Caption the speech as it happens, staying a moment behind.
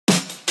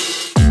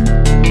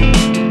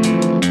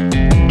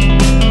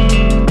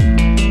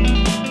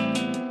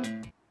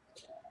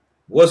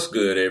What's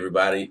good,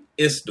 everybody?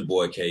 It's the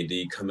boy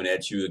KD coming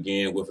at you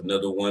again with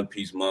another One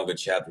Piece manga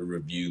chapter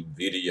review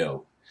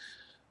video.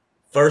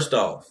 First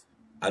off,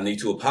 I need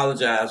to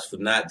apologize for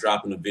not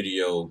dropping a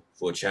video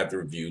for a chapter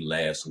review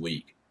last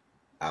week.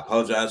 I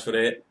apologize for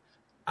that.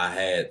 I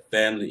had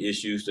family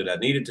issues that I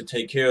needed to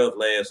take care of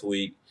last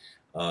week.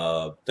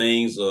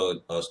 Things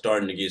are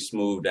starting to get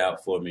smoothed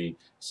out for me,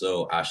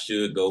 so I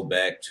should go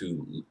back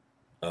to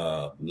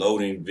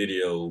loading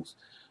videos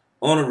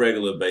on a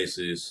regular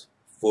basis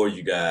for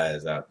you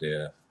guys out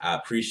there. I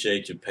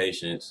appreciate your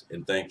patience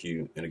and thank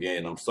you. And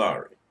again, I'm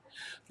sorry.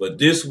 But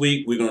this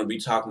week we're going to be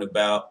talking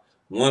about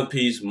One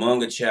Piece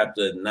manga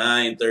chapter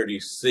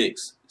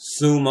 936,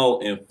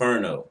 Sumo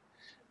Inferno.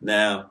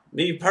 Now,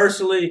 me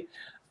personally,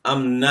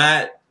 I'm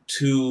not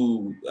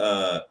too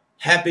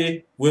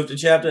happy with the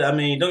chapter. I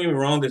mean, don't get me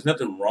wrong, there's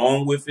nothing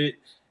wrong with it.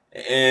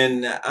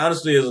 And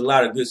honestly, there's a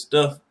lot of good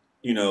stuff,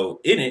 in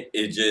it.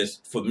 It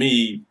just, for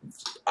me,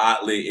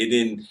 oddly, it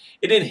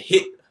didn't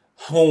hit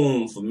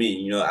home for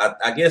me.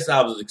 I guess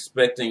I was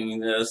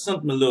expecting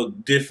something a little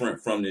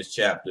different from this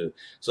chapter.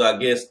 So I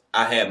guess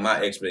I had my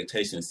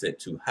expectations set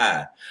too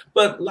high.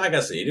 But like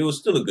I said, it was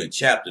still a good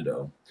chapter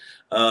though.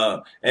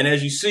 And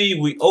as you see,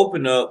 we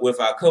open up with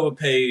our cover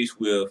page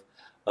with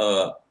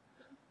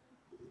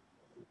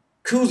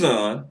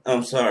Kuzan.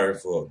 I'm sorry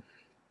for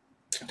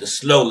the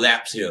slow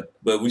lapse here,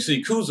 but we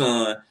see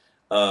Kuzan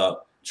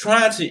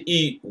trying to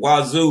eat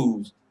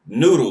Wazoo's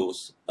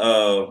noodles,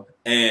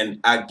 and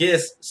I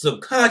guess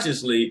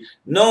subconsciously,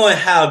 knowing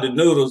how the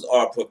noodles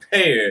are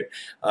prepared,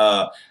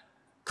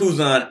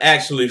 Kuzan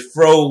actually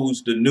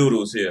froze the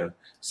noodles here.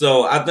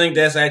 So I think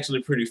that's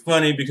actually pretty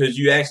funny because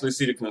you actually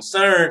see the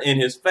concern in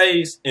his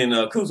face, in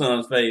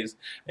Kuzan's face,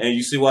 and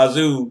you see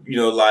Wazoo,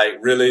 like,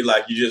 really,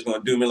 like, you just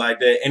gonna do me like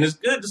that? And it's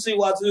good to see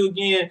Wazoo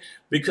again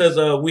because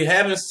we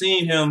haven't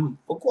seen him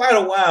for quite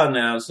a while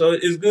now. So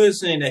it's good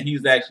seeing that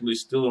he's actually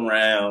still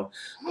around,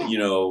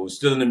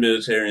 still in the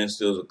military and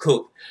still a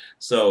cook.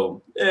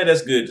 So yeah,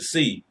 that's good to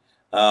see.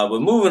 But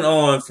moving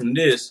on from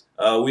this,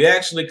 we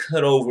actually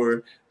cut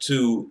over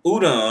to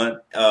Udon.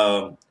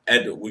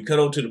 We cut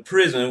over to the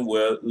prison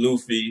where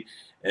Luffy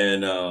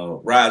and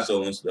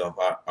Rizzo and stuff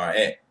are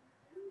at.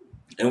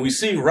 And we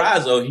see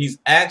Rizzo, he's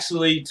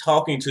actually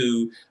talking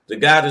to the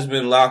guy that's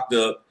been locked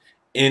up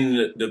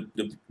in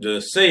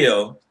the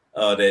cell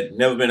that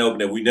never been opened,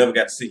 that we never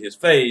got to see his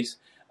face.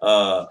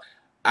 I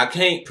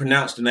can't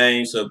pronounce the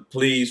name, so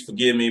please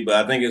forgive me, but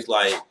I think it's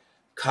like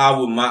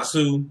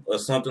Kawamatsu or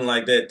something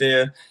like that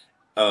there.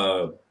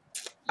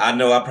 I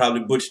know I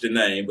probably butchered the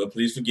name, but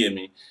please forgive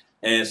me.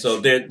 And so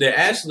they're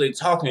actually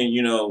talking,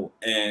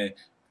 and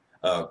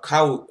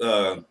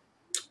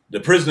the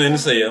prisoner in the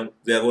cell,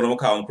 that's what I'm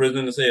calling prisoner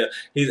in the cell,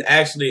 he's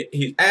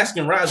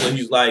asking Rizzo,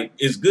 he's like,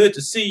 it's good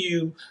to see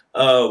you,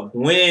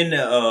 when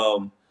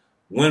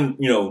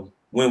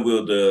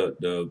will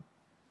the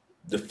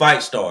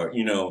fight start,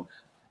 and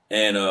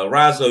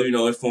Rizzo,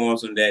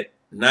 informs him that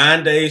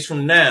 9 days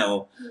from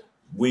now,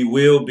 we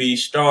will be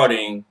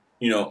starting,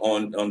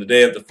 on the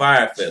day of the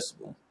Fire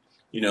Festival.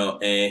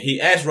 And he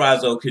asked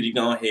Rizzo, could he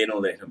go ahead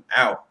and let him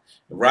out?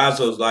 And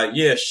Rizzo's like,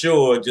 yeah,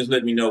 sure, just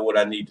let me know what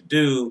I need to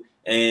do.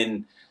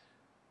 And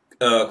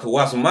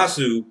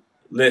Kawamatsu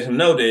let him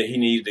know that he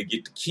needed to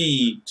get the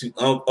key to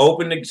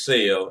open the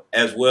cell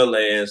as well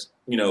as,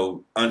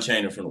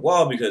 unchain him from the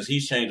wall because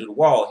he's chained to the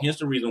wall. Hence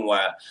the reason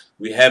why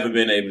we haven't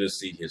been able to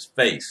see his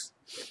face.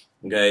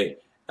 Okay?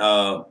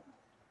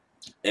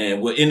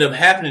 And what ended up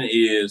happening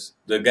is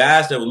the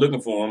guys that were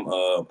looking for him,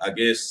 I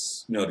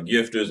guess, the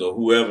gifters or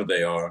whoever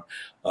they are,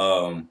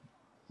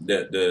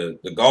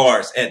 the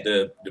guards at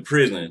the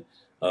prison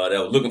that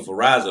were looking for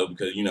Rizzo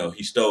because,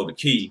 he stole the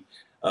key.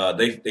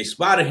 They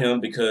spotted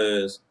him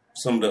because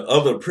some of the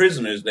other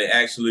prisoners, they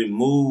actually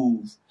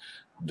moved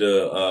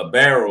the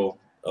barrel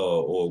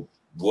or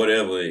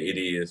whatever it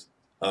is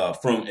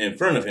from in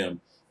front of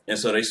him. And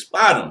so they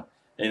spot him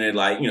and they're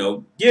like,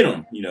 get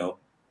him,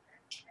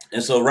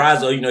 And so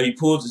Rizzo, he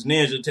pulls his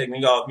ninja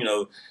technique off,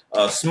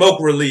 smoke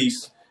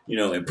release,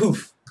 and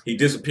poof, he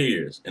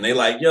disappears. And they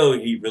like, yo,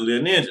 he really a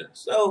ninja.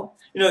 So,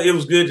 it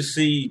was good to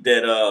see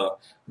that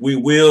we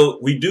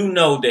do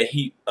know that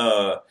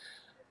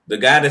the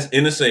guy that's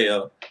in the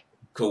cell,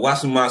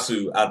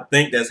 Kawamatsu, I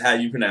think that's how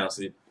you pronounce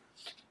it,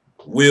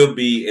 will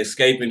be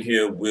escaping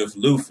here with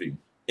Luffy.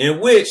 In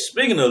which,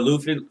 speaking of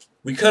Luffy,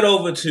 we cut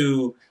over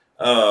to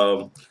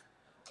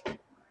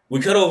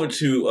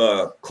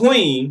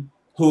Queen,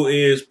 who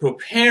is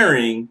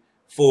preparing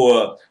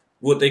for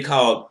what they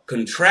call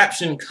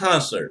contraption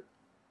concert.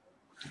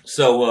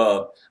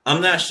 So I'm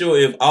not sure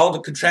if all the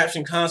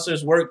contraption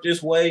concerts work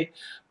this way,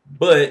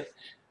 but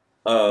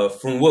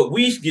from what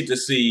we get to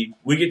see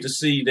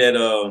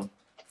that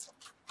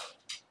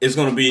it's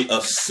going to be a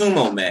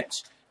sumo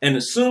match. And the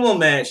sumo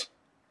match,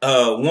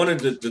 one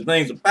of the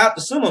things about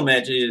the sumo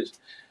match is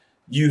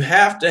you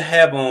have to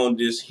have on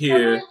this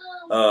here,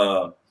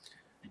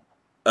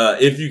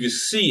 if you can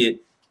see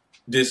it,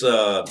 this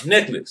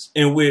necklace,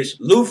 in which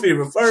Luffy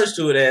refers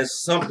to it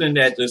as something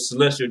that the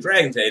Celestial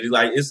Dragons had.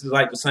 It's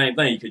like the same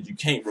thing because you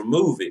can't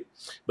remove it.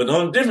 But the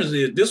only difference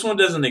is this one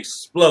doesn't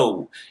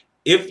explode.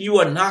 If you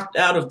are knocked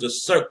out of the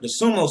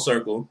sumo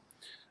circle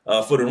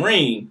for the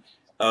ring,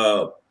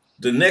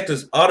 the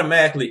necklace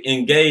automatically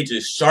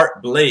engages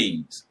sharp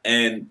blades,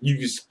 and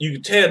you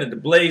can tell that the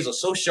blades are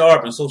so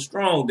sharp and so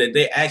strong that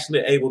they're actually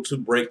able to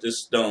break the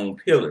stone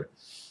pillar.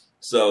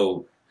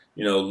 So,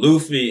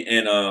 Luffy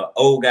and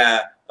old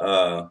guy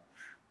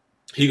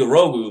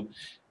Higorogu,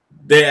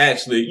 they're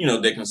actually,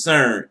 they're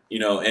concerned,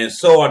 and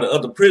so are the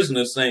other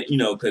prisoners, saying,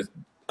 because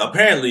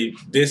apparently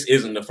this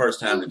isn't the first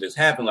time that this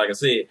happened. Like I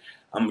said,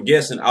 I'm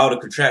guessing all the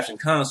contraption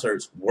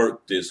concerts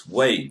work this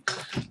way.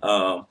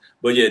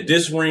 But yeah,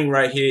 this ring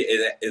right here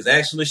is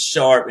actually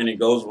sharp, and it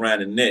goes around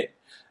the neck.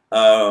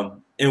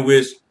 In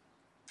which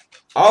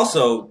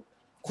also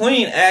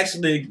Queen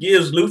actually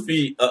gives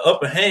Luffy an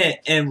upper hand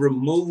and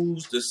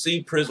removes the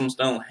Sea Prism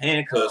Stone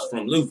handcuffs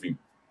from Luffy.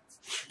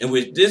 In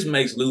which this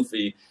makes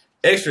Luffy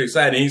extra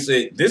excited. He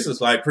said, this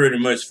is like pretty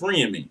much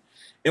freeing me.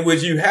 In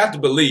which you have to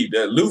believe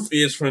that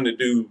Luffy is trying to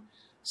do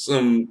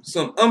some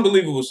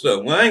unbelievable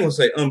stuff. Well, I ain't gonna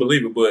say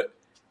unbelievable, but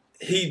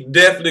he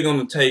definitely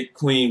gonna take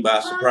Queen by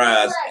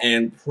surprise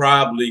and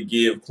probably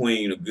give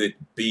Queen a good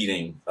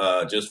beating,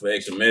 just for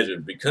extra measure.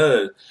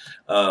 Because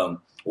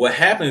what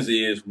happens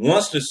is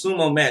once the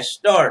sumo match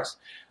starts,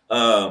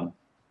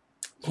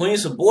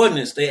 Queen's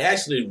subordinates, they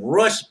actually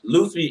rush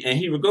Luffy and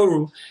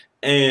Higorogu,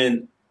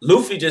 and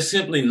Luffy just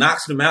simply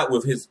knocks them out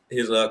with his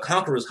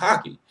Conqueror's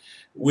Haki,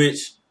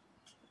 which,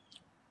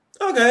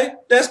 okay,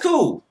 that's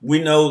cool.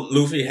 We know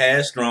Luffy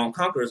has strong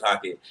Conqueror's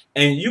Haki.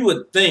 And you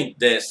would think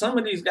that some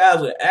of these guys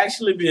would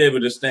actually be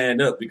able to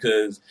stand up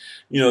because,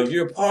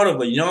 you're part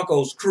of a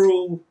Yonko's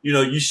crew.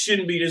 You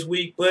shouldn't be this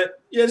weak. But,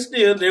 yeah,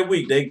 still, they're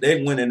weak.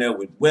 They went in there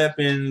with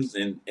weapons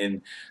and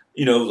it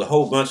was a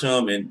whole bunch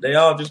of them. And they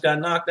all just got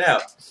knocked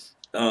out.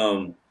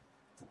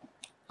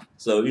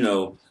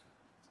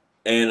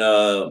 And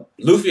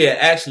Luffy had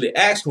actually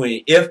asked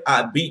Queen, if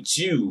I beat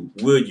you,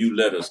 will you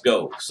let us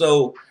go?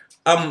 So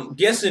I'm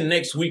guessing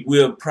next week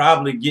we'll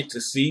probably get to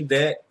see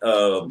that,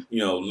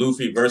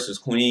 Luffy versus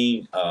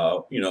Queen,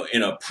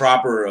 in a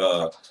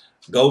proper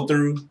go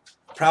through.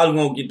 Probably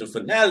won't get the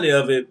finale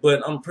of it,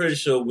 but I'm pretty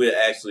sure we'll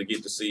actually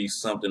get to see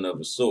something of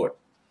the sort.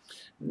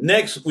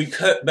 Next, we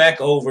cut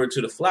back over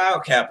to the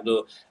Flower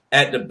Capital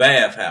at the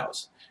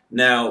bathhouse.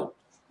 Now,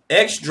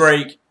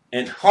 X-Drake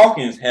and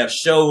Hawkins have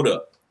showed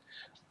up.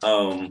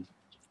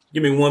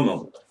 Give me one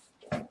moment.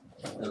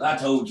 Because I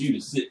told you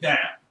to sit down.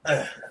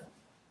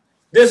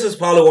 This is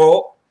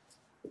Pollywog,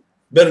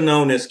 better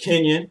known as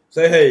Kenyon.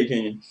 Say hey,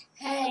 Kenyon.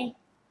 Hey.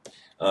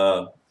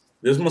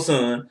 This is my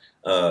son.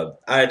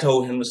 I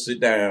told him to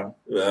sit down,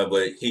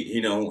 but he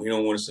don't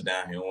want to sit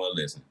down. He don't want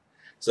to listen.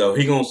 So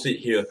he gonna sit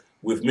here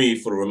with me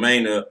for the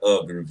remainder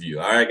of the review.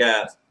 All right,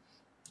 guys.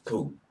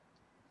 Cool.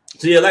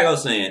 So yeah, like I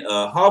was saying,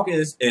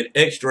 Hawkins and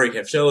X-Drake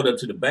have showed up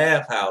to the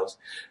bathhouse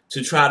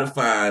to try to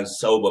find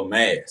Sober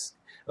Mask.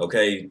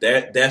 Okay,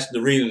 that's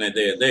the reason that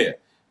they're there.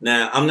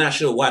 Now, I'm not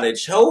sure why they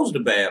chose the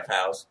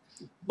bathhouse,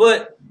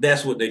 but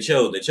that's what they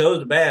chose. They chose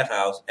the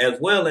bathhouse, as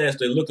well as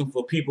they're looking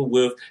for people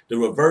with the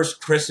reverse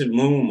crescent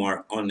moon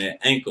mark on their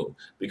ankle,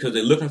 because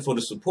they're looking for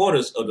the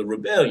supporters of the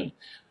rebellion.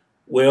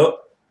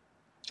 Well,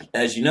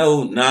 as you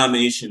know,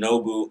 Nami,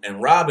 Shinobu,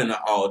 and Robin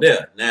are all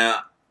there.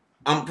 Now,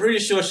 I'm pretty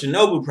sure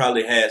Shinobu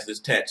probably has this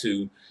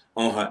tattoo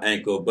on her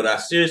ankle, but I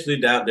seriously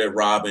doubt that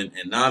Robin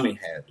and Nami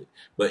have it.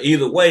 But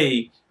either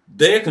way,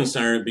 they're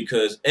concerned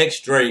because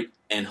X-Drake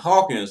and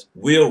Hawkins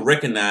will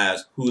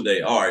recognize who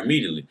they are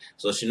immediately.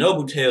 So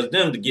Shinobu tells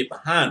them to get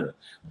behind her.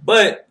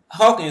 But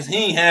Hawkins, he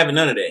ain't having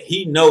none of that.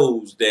 He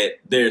knows that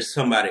there's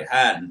somebody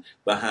hiding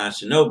behind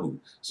Shinobu.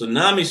 So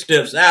Nami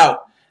steps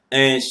out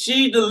and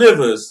she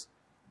delivers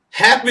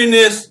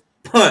Happiness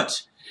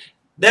Punch.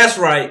 That's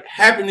right,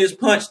 Happiness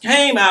Punch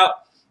came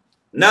out.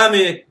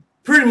 Nami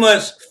pretty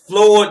much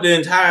floored the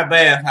entire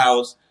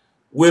bathhouse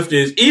with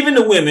this. Even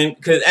the women,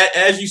 because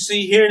as you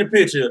see here in the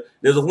picture,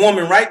 there's a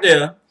woman right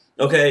there.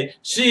 Okay,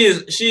 she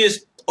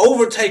is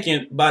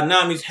overtaken by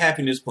Nami's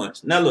Happiness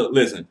Punch. Now look,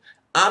 listen,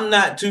 I'm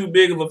not too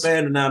big of a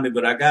fan of Nami,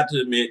 but I got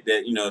to admit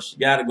that, she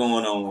got it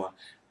going on.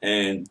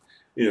 And,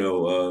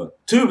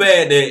 too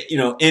bad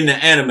that, in the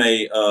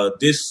anime,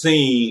 this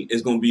scene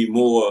is going to be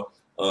more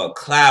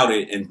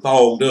clouded and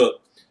fogged up,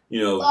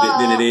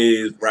 than it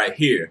is right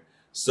here.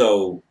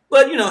 So,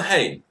 but,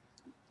 hey,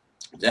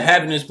 the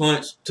Happiness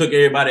Punch took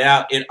everybody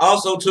out. It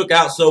also took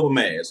out Sober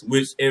Mask,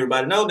 which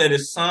everybody know that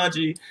is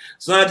Sanji.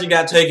 Sanji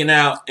got taken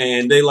out,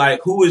 and they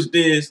like, who is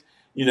this?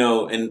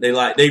 And they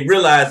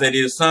realize that it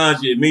is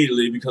Sanji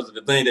immediately because of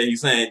the thing that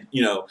he's saying,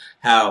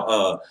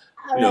 how,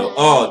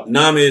 oh,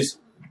 Nami's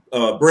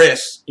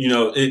breasts,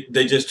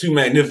 they just too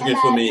magnificent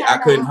for me. I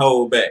couldn't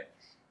hold back.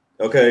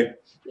 Okay?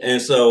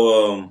 And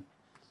so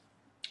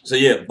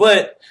yeah,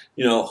 but,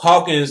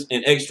 Hawkins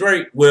and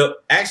X-Drake, well,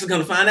 actually going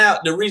to find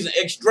out the reason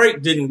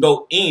X-Drake didn't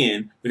go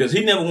in, because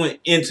he never went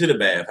into the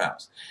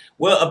bathhouse.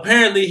 Well,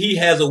 apparently he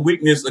has a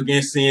weakness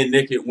against seeing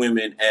naked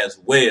women as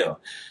well.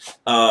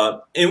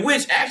 In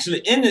which actually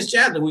in this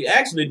chapter we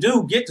actually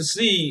do get to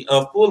see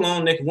a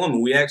full-on naked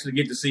woman. We actually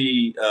get to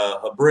see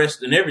her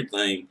breast and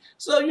everything.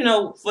 So, you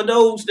know, for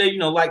those that, you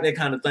know, like that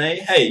kind of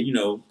thing, hey, you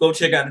know, go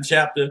check out the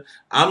chapter.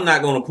 I'm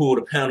not going to pull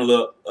the panel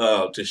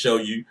up to show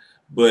you,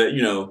 but,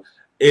 you know,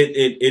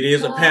 it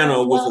is a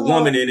panel with a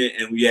woman in it,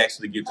 and we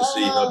actually get to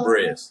see her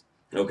breast.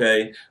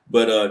 Okay?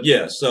 But,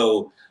 yeah,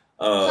 so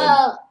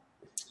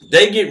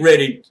they get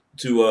ready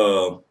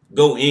to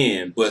go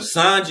in, but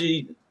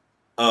Sanji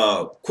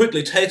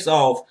quickly takes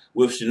off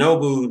with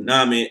Shinobu,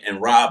 Nami,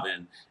 and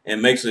Robin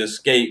and makes an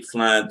escape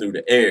flying through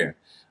the air,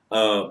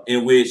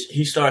 in which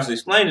he starts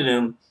explaining to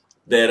them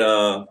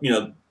that, you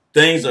know,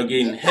 things are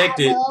getting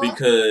hectic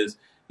because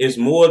it's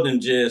more than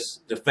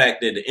just the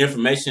fact that the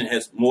information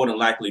has more than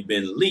likely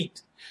been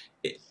leaked.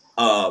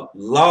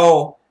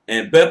 Law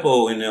and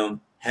Beppo and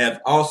them have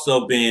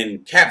also been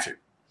captured.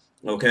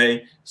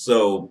 Okay,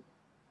 so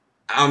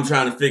I'm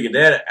trying to figure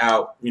that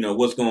out, you know,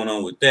 what's going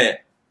on with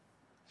that.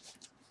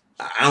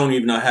 I don't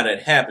even know how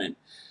that happened,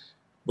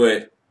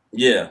 but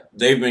yeah,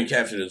 they've been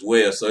captured as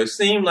well. So it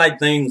seemed like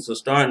things are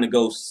starting to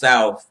go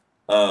south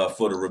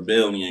for the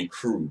rebellion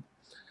crew.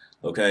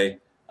 Okay,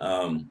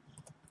 and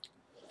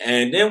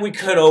then we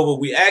cut over.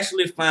 We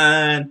actually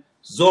find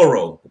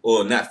Zoro,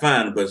 or not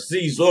find, but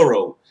see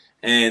Zoro,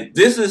 and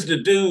this is the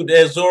dude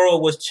that Zoro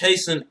was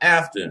chasing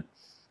after.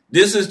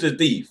 This is the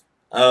thief.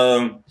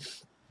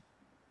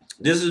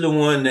 This is the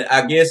one that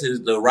I guess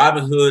is the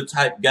Robin Hood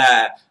type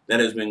guy that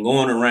has been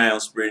going around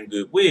spreading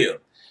goodwill.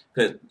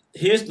 Because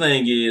his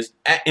thing is,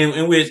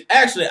 in which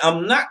actually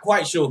I'm not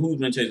quite sure who's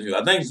been chasing him.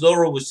 I think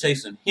Zoro was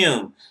chasing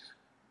him,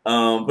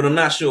 but I'm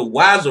not sure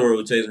why Zoro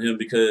was chasing him,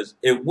 because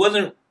it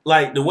wasn't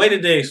like the way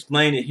that they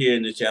explained it here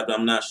in this chapter.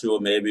 I'm not sure.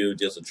 Maybe it was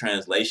just a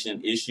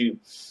translation issue.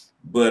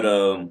 But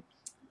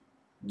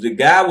the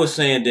guy was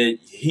saying that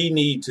he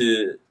need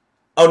to.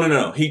 Oh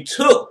no! He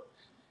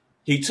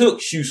took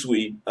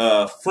Shusui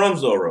from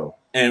Zoro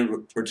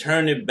and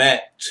returned it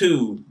back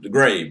to the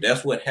grave.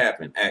 That's what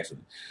happened,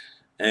 actually.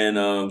 And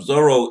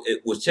Zoro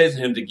was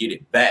chasing him to get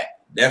it back.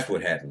 That's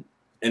what happened.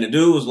 And the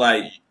dude was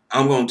like,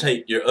 I'm going to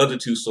take your other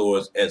two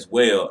swords as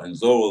well. And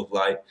Zoro was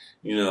like,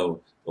 you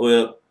know,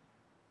 well,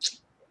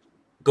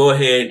 go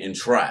ahead and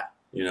try,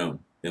 you know,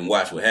 and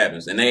watch what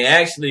happens. And they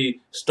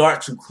actually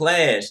start to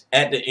clash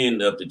at the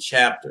end of the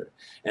chapter.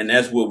 And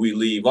that's where we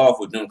leave off,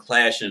 with them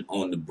clashing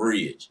on the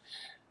bridge.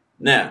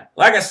 Now,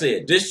 like I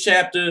said, this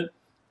chapter,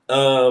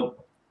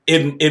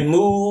 it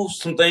moves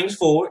some things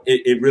forward.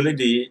 It really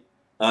did.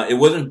 It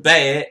wasn't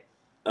bad.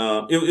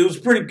 It was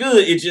pretty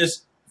good. It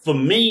just, for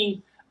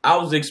me, I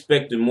was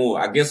expecting more.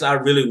 I guess I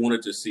really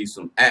wanted to see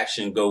some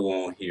action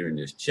go on here in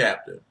this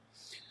chapter.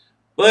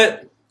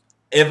 But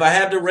if I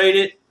have to rate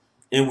it,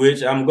 in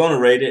which I'm going to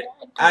rate it,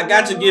 I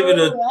got to give it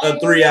a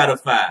 3 out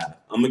of 5.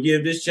 I'm going to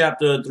give this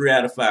chapter a 3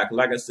 out of 5.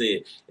 Like I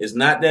said, it's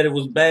not that it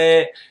was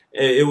bad.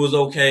 It was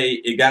okay.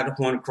 It got the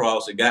point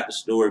across. It got the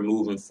story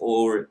moving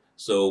forward.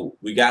 So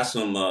we got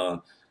some,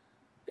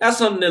 got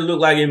something that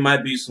looked like it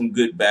might be some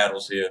good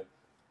battles here.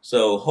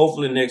 So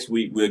hopefully next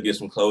week we'll get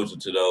some closure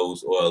to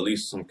those, or at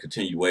least some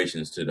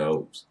continuations to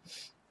those.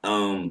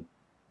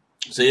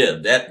 So yeah,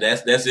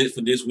 that's it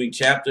for this week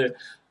chapter.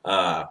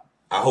 I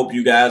hope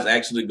you guys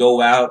actually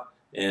go out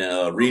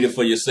and read it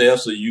for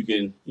yourself, so you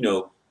can, you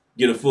know,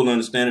 get a full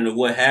understanding of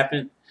what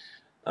happened.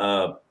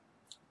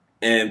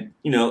 And,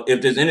 you know,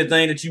 if there's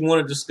anything that you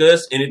want to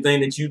discuss,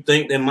 anything that you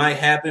think that might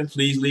happen,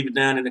 please leave it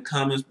down in the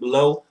comments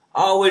below.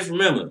 Always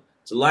remember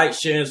to like,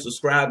 share, and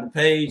subscribe to the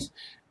page.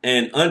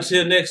 And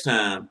until next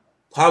time,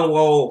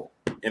 Pollywall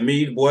and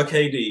me, the boy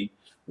KD,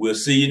 we'll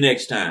see you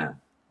next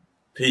time.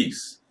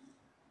 Peace.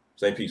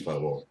 Say peace,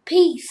 Pollywall.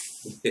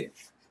 Peace.